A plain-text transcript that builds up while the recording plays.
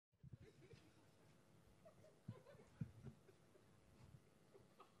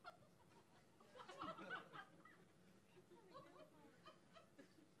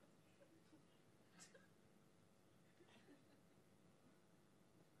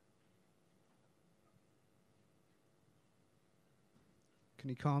Can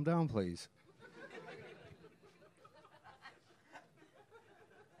you calm down, please?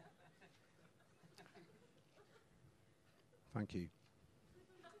 Thank you.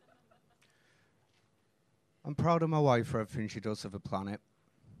 I'm proud of my wife for everything she does for the planet.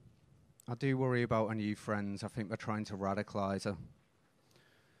 I do worry about her new friends. I think they're trying to radicalise her.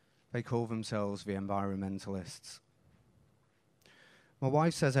 They call themselves the environmentalists. My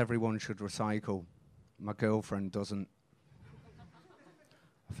wife says everyone should recycle. My girlfriend doesn't.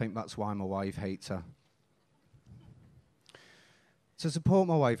 I think that's why my wife hates her. To support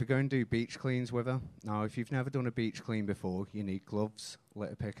my wife, I go and do beach cleans with her. Now, if you've never done a beach clean before, you need gloves,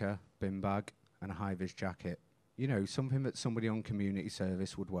 litter picker, bin bag, and a high-vis jacket. You know, something that somebody on community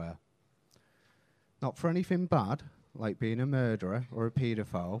service would wear. Not for anything bad, like being a murderer or a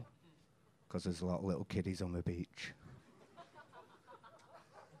paedophile, because there's a lot of little kiddies on the beach.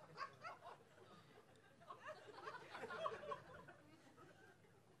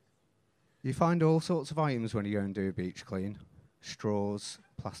 You find all sorts of items when you go and do a beach clean. Straws,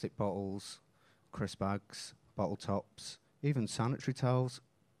 plastic bottles, crisp bags, bottle tops, even sanitary towels.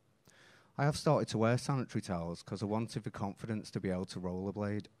 I have started to wear sanitary towels because I wanted the confidence to be able to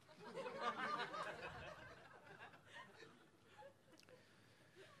rollerblade.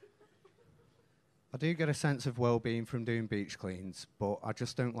 I do get a sense of well-being from doing beach cleans, but I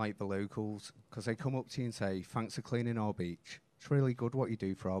just don't like the locals because they come up to you and say, thanks for cleaning our beach. It's really good what you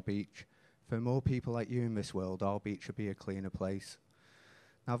do for our beach. For more people like you in this world, our beach should be a cleaner place.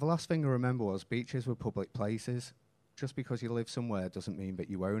 Now, the last thing I remember was beaches were public places. Just because you live somewhere doesn't mean that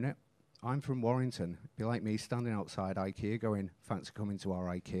you own it. I'm from Warrington. It'd be like me standing outside IKEA going, thanks for coming to our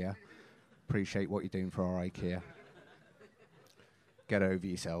IKEA. Appreciate what you're doing for our IKEA. Get over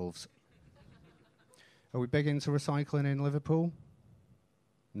yourselves. Are we big into recycling in Liverpool?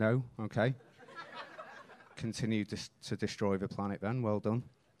 No? Okay. Continue to destroy the planet then. Well done.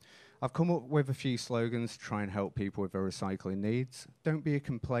 I've come up with a few slogans to try and help people with their recycling needs. Don't be a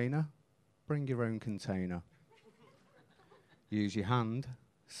complainer. Bring your own container. Use your hand.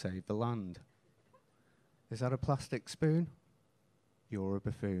 Save the land. Is that a plastic spoon? You're a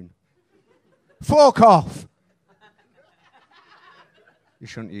buffoon. Fork off! You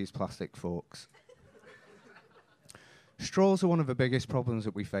shouldn't use plastic forks. Straws are one of the biggest problems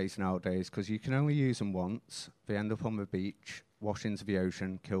that we face nowadays because you can only use them once. They end up on the beach, wash into the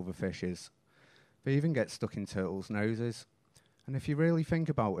ocean, kill the fishes. They even get stuck in turtles' noses. And if you really think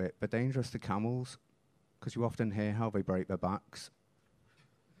about it, they're dangerous to camels because you often hear how they break their backs.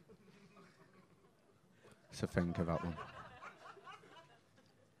 So think of that one.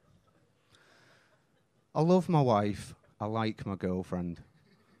 I love my wife. I like my girlfriend.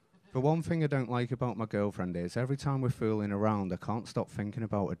 The one thing I don't like about my girlfriend is every time we're fooling around, I can't stop thinking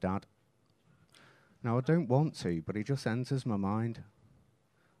about her dad. Now, I don't want to, but he just enters my mind.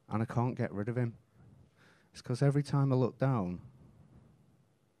 And I can't get rid of him. It's because every time I look down,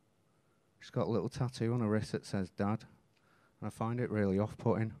 she's got a little tattoo on her wrist that says Dad. And I find it really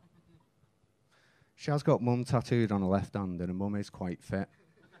off-putting. She has got Mum tattooed on her left hand, and her mum is quite fit.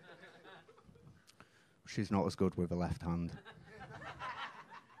 She's not as good with her left hand.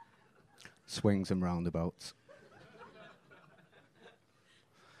 Swings and roundabouts.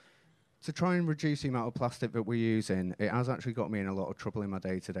 To try and reduce the amount of plastic that we're using, it has actually got me in a lot of trouble in my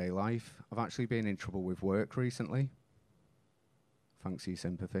day-to-day life. I've actually been in trouble with work recently. Thanks for your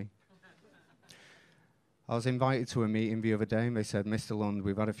sympathy. I was invited to a meeting the other day and they said, Mr. Lund,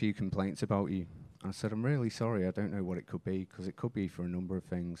 we've had a few complaints about you. I said, I'm really sorry, I don't know what it could be, because it could be for a number of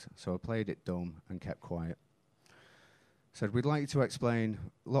things. So I played it dumb and kept quiet. Said, we'd like you to explain,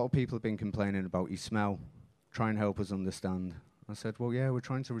 a lot of people have been complaining about your smell. Try and help us understand. I said, well, yeah, we're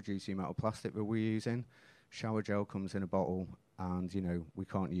trying to reduce the amount of plastic that we're using. Shower gel comes in a bottle and, we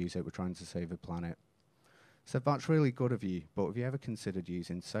can't use it. We're trying to save the planet. I said, that's really good of you, but have you ever considered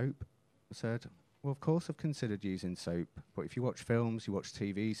using soap? I said, well, of course I've considered using soap, but if you watch films, you watch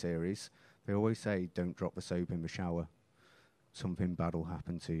TV series, they always say, don't drop the soap in the shower. Something bad will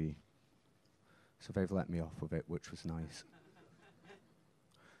happen to you. So they've let me off with it, which was nice.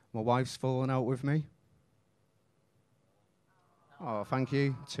 My wife's fallen out with me. Oh, thank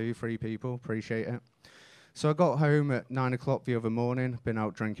you. 2, 3 people. Appreciate it. So I got home at 9 o'clock the other morning, been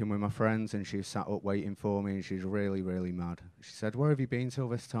out drinking with my friends, and she was sat up waiting for me, and she's really, really mad. She said, where have you been till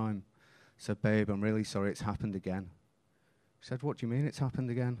this time? I said, babe, I'm really sorry it's happened again. She said, what do you mean it's happened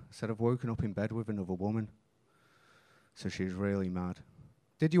again? I said, I've woken up in bed with another woman. So she was really mad.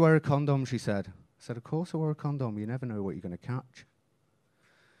 Did you wear a condom, she said. I said, of course I wore a condom. You never know what you're going to catch.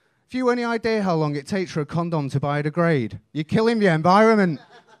 Have you any idea how long it takes for a condom to biodegrade? You're killing the environment.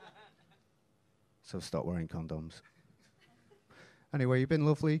 So stop wearing condoms. Anyway, you've been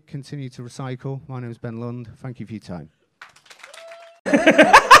lovely. Continue to recycle. My name's Ben Lund. Thank you for your time.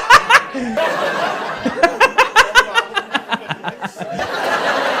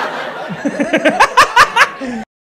 Ha